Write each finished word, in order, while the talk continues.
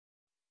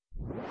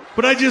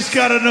But I just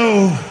gotta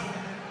know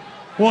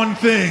one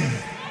thing.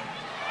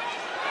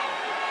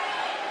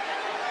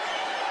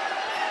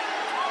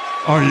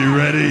 Are you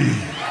ready?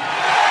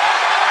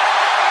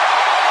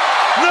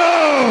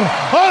 No!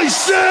 I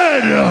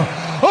said,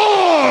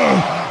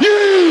 are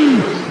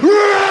you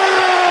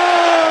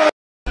ready?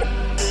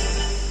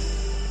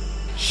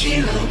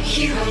 Hero,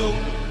 hero,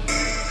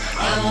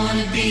 I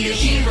wanna be a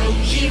hero,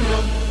 hero.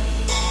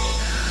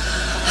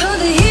 Oh,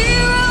 the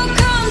hero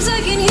comes,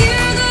 I can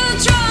hear the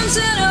drums,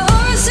 and a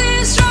horse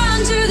is drawn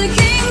to the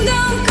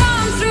kingdom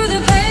come. Through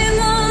the pale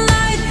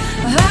moonlight,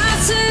 my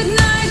heart's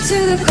ignite to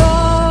the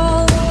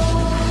call.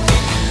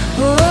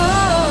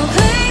 Oh,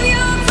 claim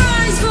your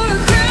prize for a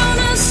crown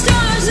of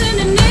stars. In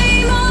the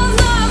name of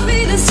love,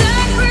 be the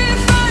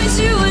sacrifice.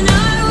 You and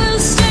I will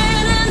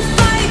stand and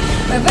fight,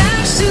 our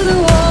backs to the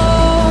wall.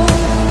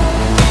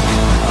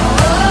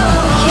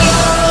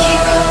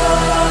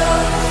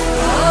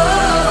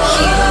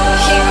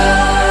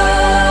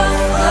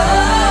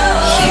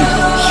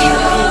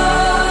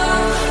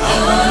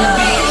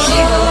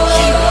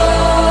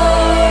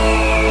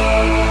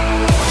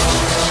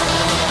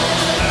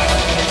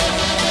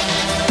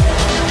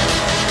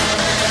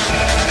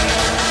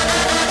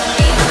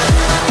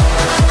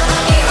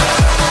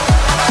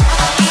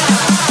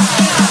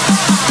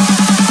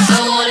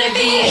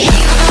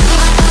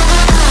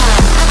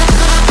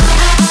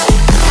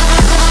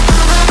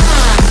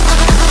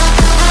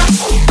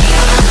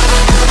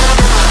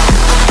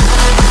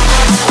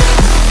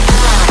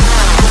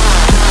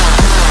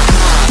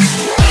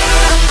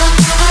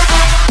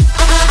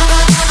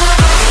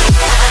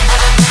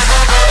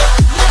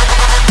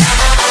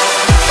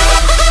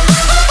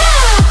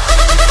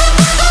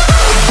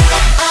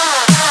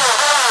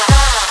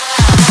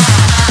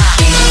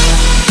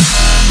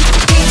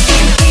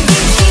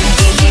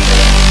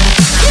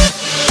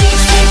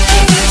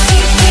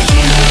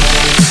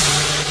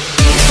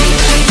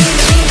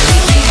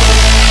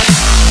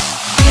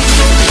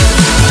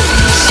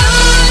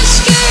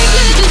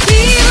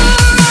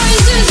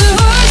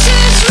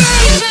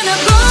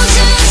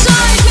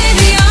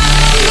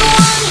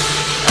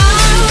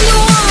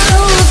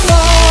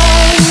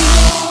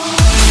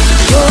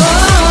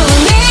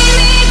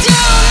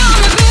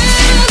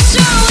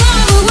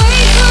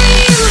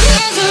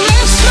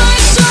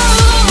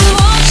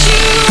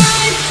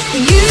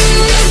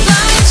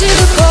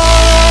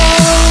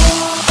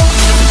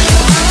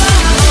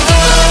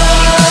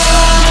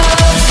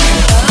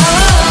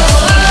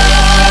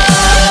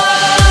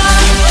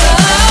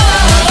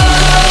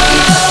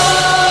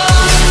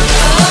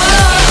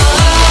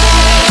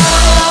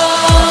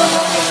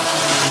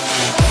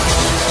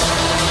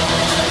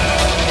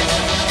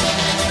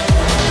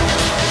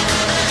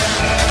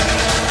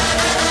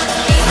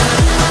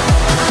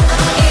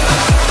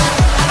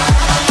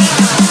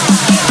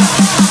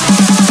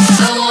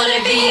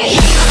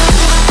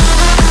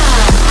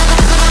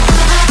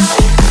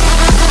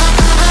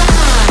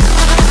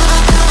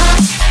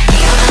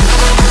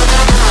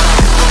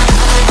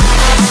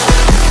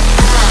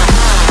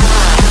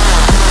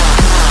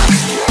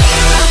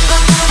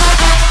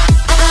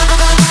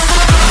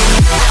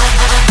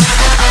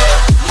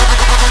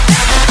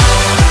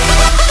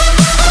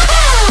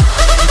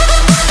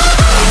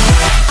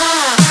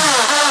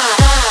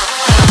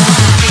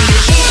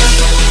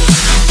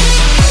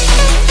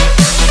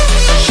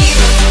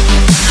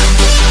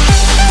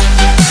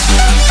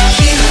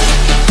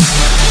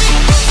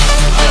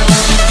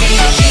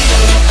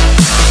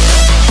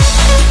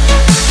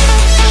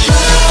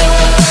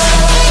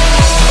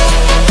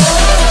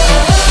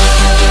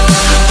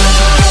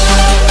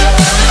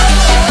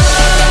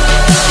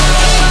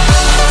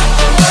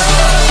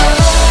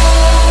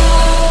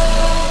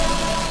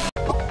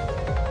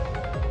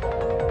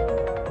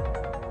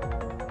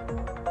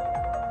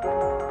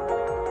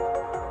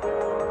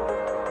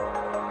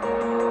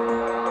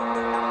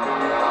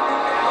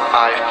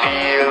 I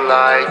feel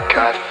like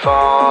I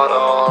fought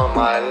all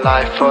my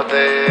life for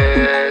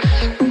this.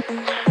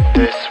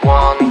 This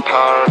one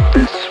part,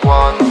 this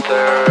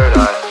 1/3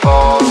 I've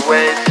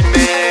always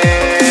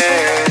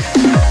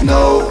missed.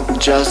 No,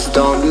 just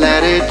don't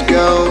let it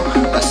go.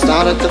 I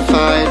started the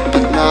fight,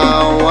 but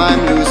now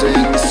I'm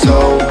losing. So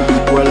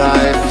will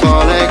I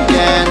fall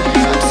again?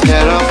 I'm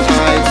scared of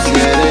heights,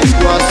 yet it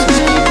was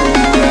me who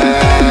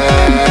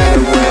ran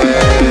away.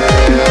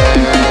 Yeah.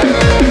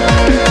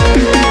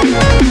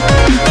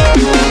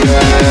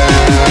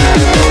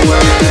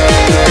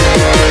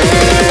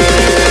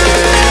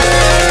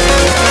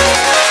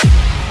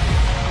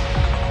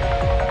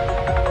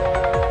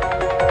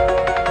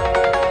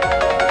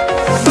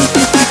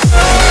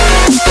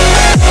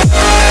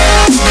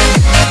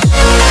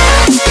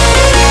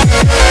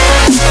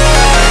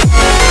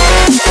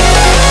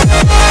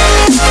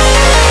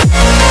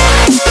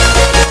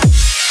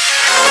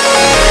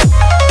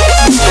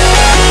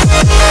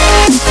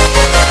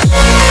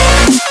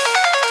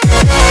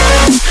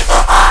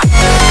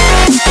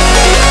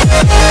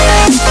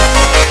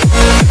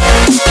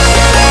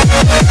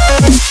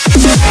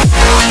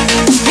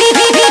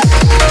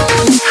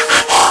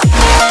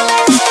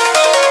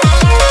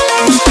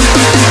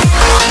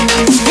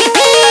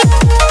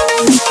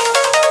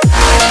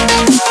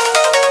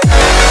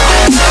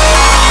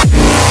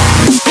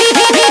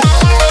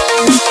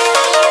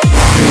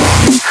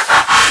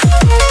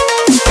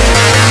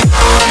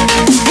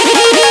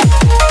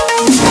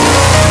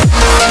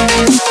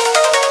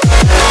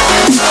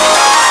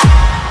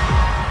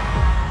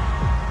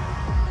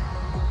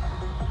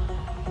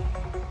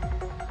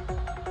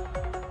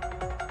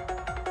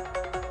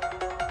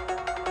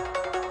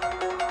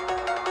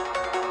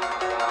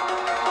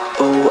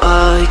 Oh,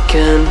 I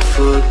can't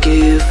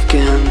forgive,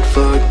 can't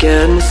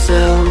forget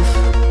myself.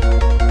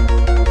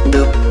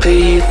 The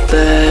peace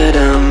that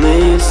I'm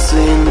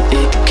missing,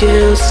 it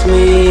kills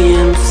me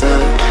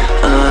inside.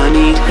 I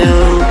need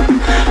help,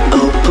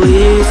 oh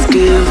please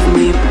give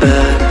me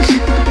back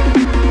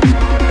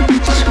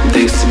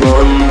this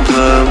one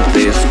pub,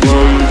 this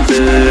one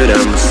third.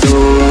 I'm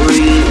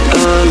sorry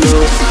I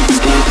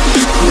lost it.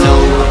 No,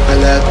 I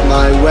let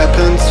my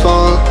weapons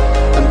fall.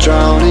 I'm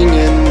drowning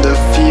in the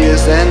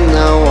fears, and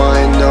now I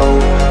know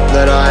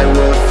that I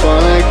will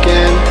fall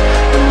again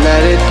and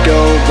let it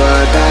go,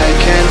 but I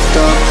can't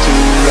stop to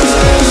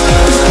run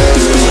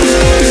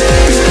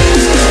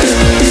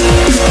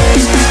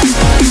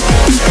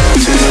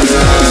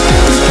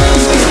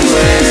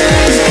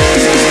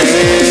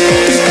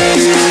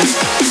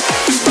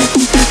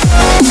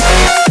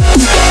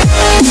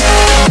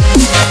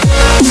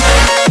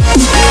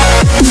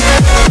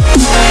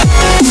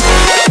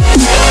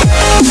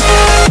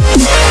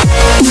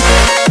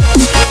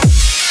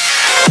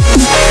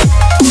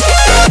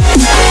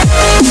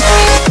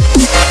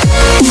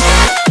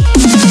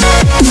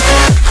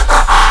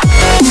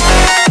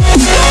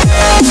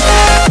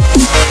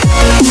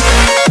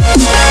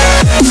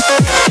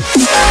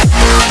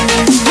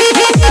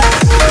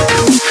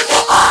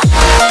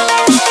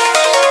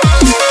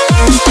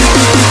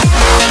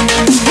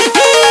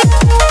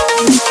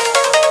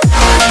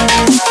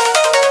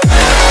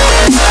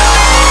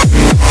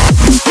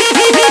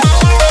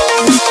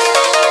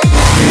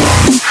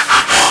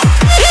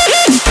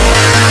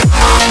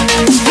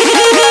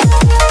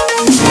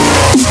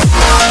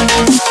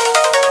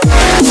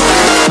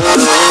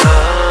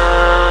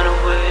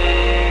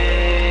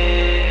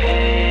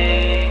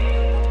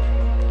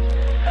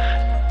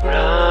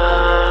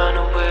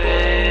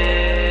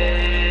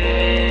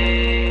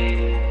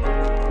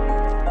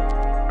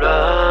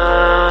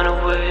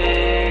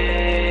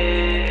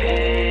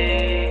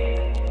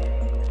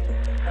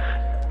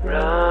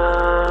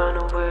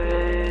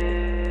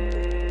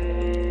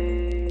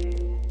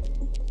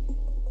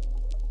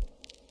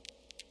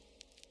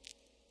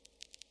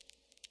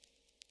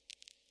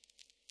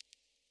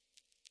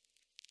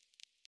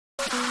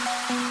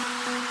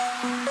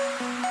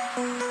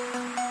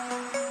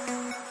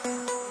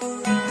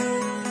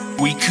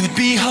We could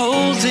be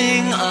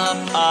holding up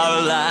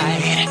our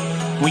light.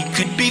 We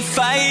could be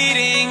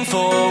fighting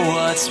for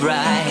what's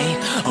right.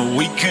 Or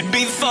we could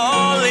be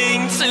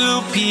falling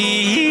to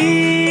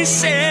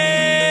pieces.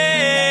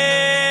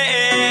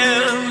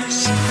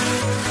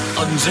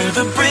 Under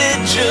the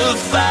bridge of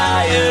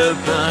fire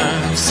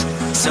burns,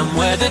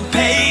 somewhere the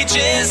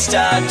pages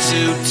start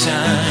to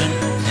turn,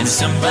 and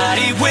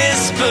somebody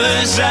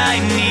whispers, I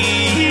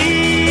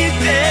need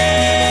this.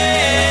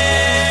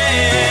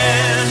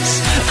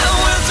 I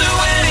will do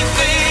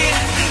anything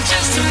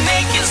just to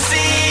make you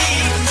see.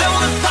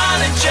 Don't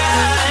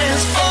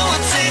apologize for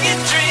what's in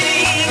your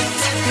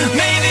dreams.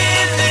 Maybe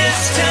this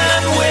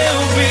time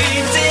will be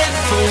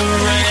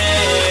different.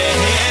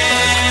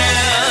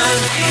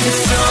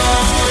 It's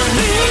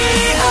only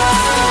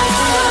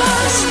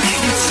us.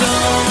 It's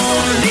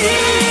only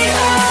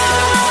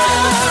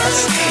us.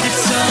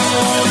 It's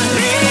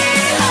only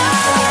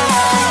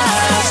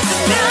us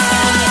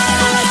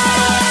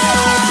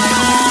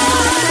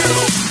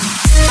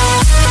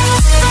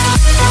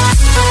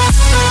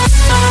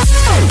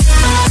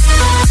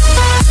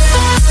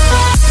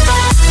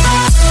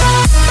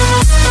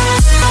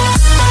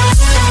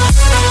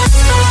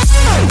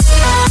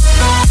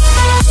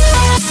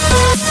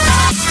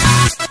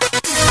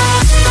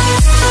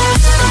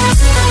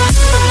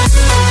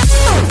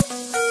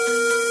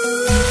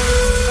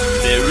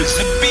There is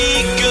a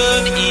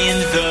beacon in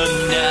the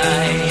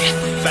night,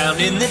 found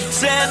in the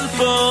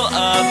temple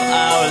of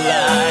our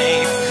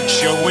life,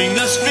 showing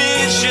us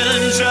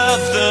visions of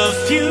the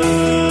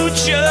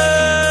future.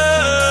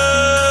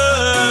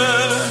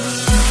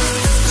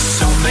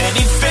 So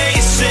many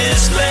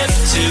faces left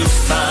to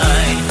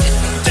find,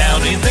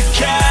 down in the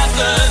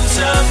caverns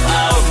of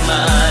our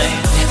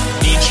mind.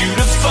 Need you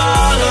to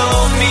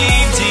follow me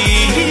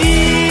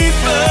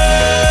deeper.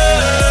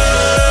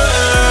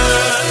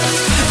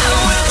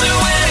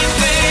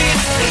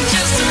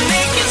 Just to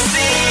make you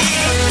see,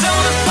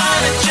 don't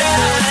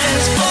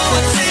apologize for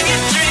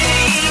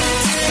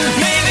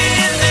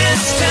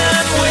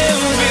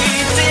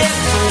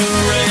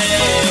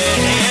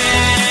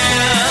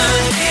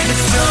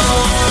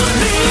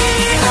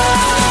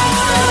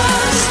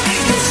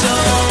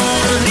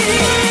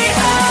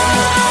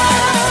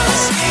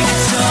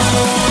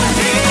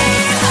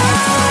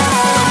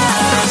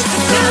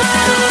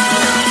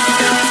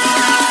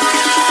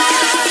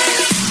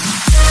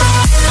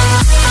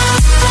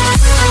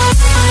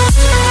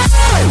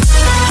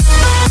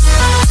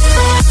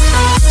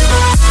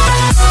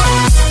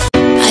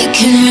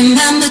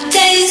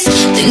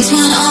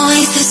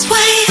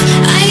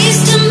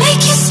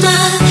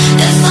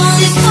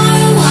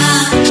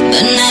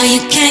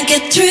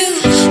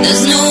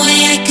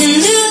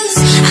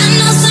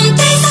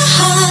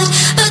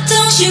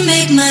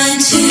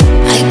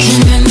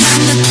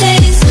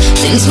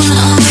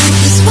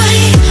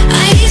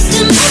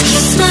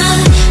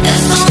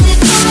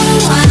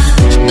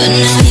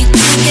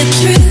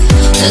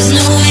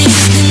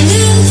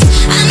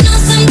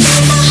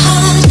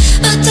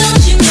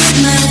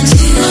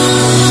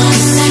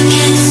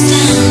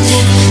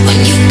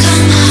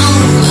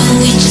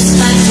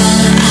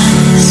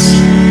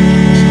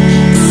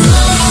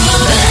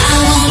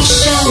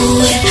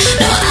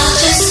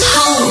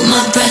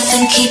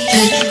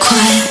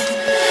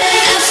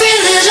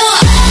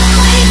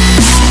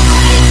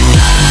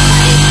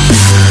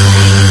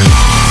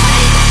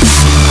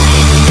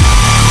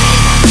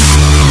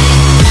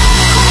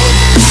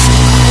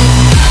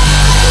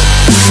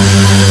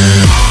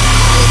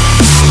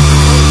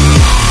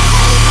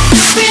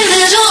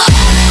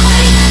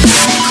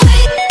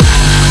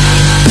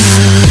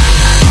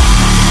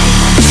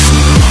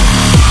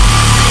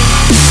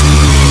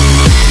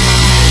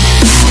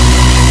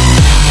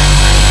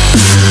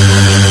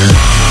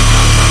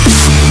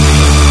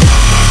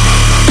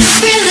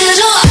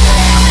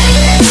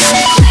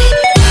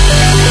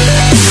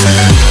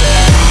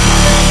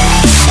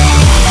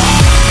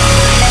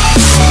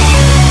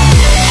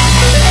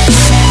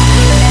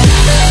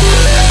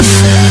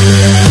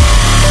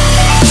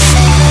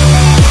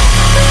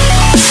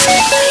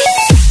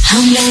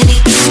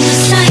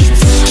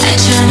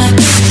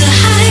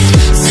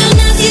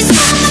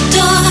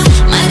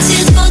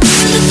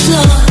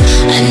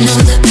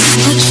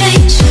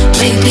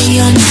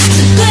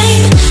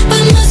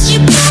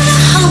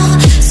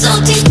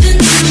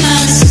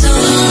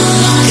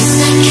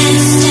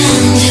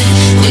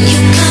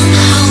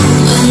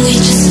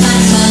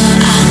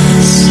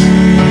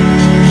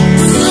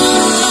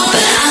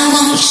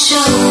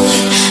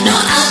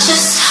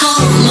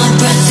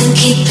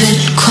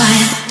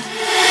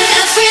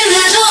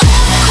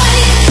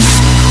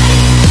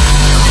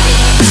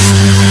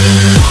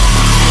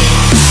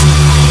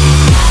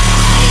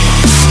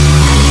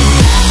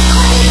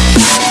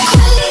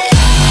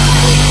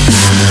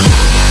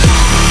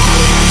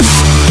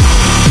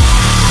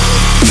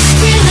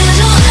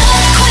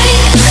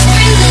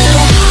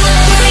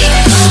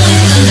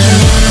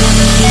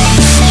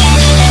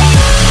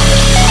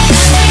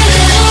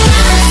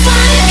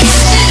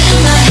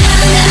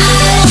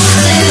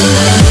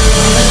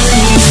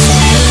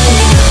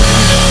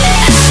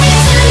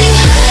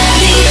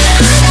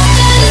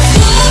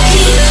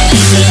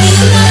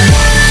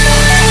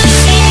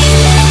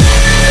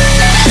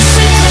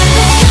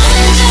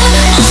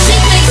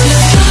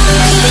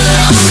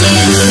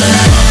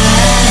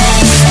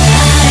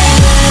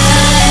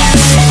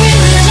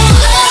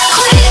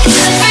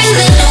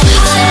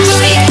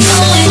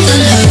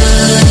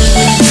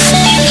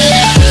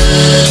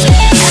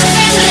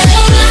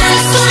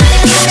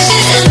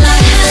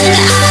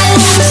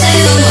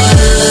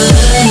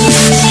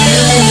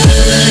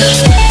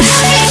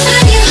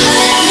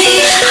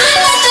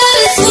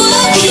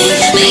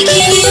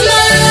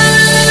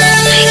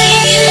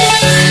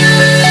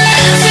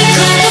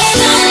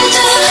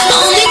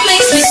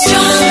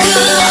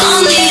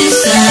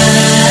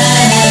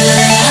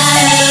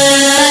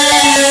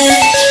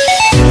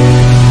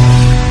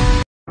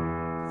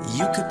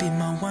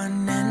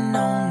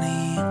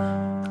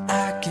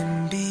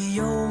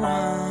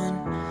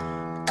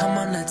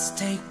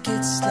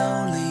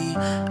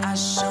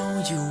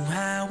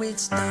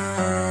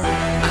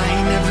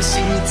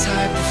me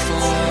tight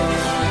before.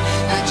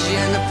 How'd you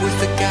end up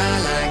with a guy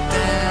like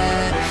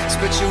that?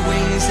 Spread your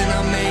wings and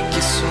I'll make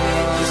you soar.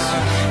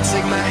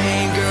 Take my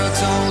hand, girl,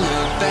 don't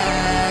look back.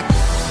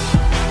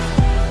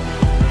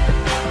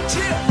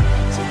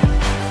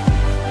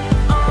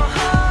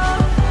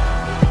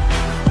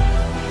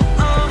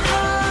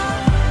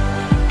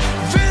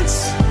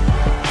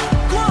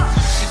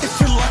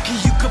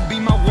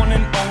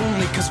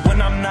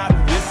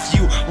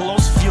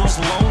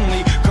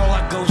 Lonely, girl,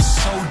 I go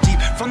so deep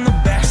from the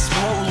back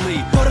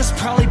slowly. But it's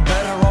probably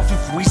better off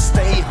if we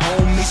stay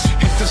homies.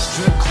 Hit the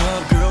strip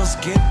club, girls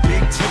get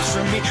big tips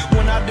from me.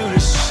 When I do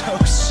this show,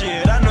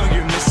 shit, I know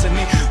you're missing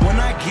me. When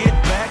I get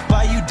back,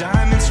 buy you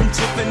diamonds from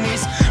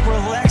Tiffany's.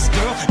 Relax,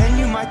 girl, and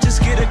you might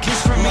just get a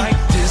kiss from me.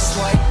 Like this,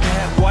 like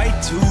that, white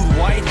dude,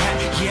 white hat.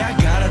 Yeah, I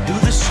gotta do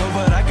the show,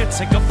 but I could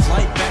take a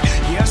flight back.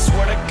 Yeah, I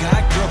swear to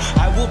God, girl,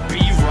 I will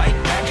be right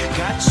back.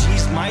 Got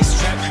cheese, my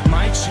strap,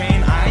 my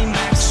chain,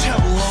 IMAX.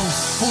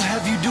 We'll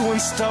have you doing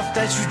stuff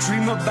that you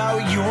dream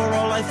about. You're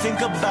all I think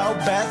about.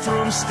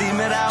 Bathroom,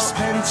 steam it out.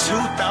 Spend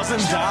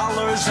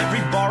 $2,000 every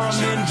bar I'm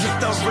in. Hit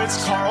the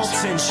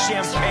Ritz-Carlton,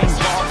 champagne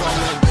bar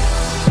I'm in.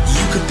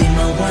 You could be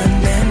my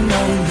one and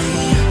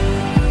only.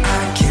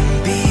 I can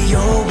be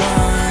your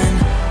one.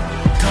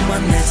 Come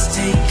on, let's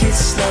take it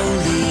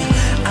slowly.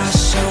 I'll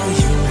show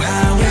you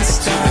how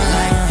it's done.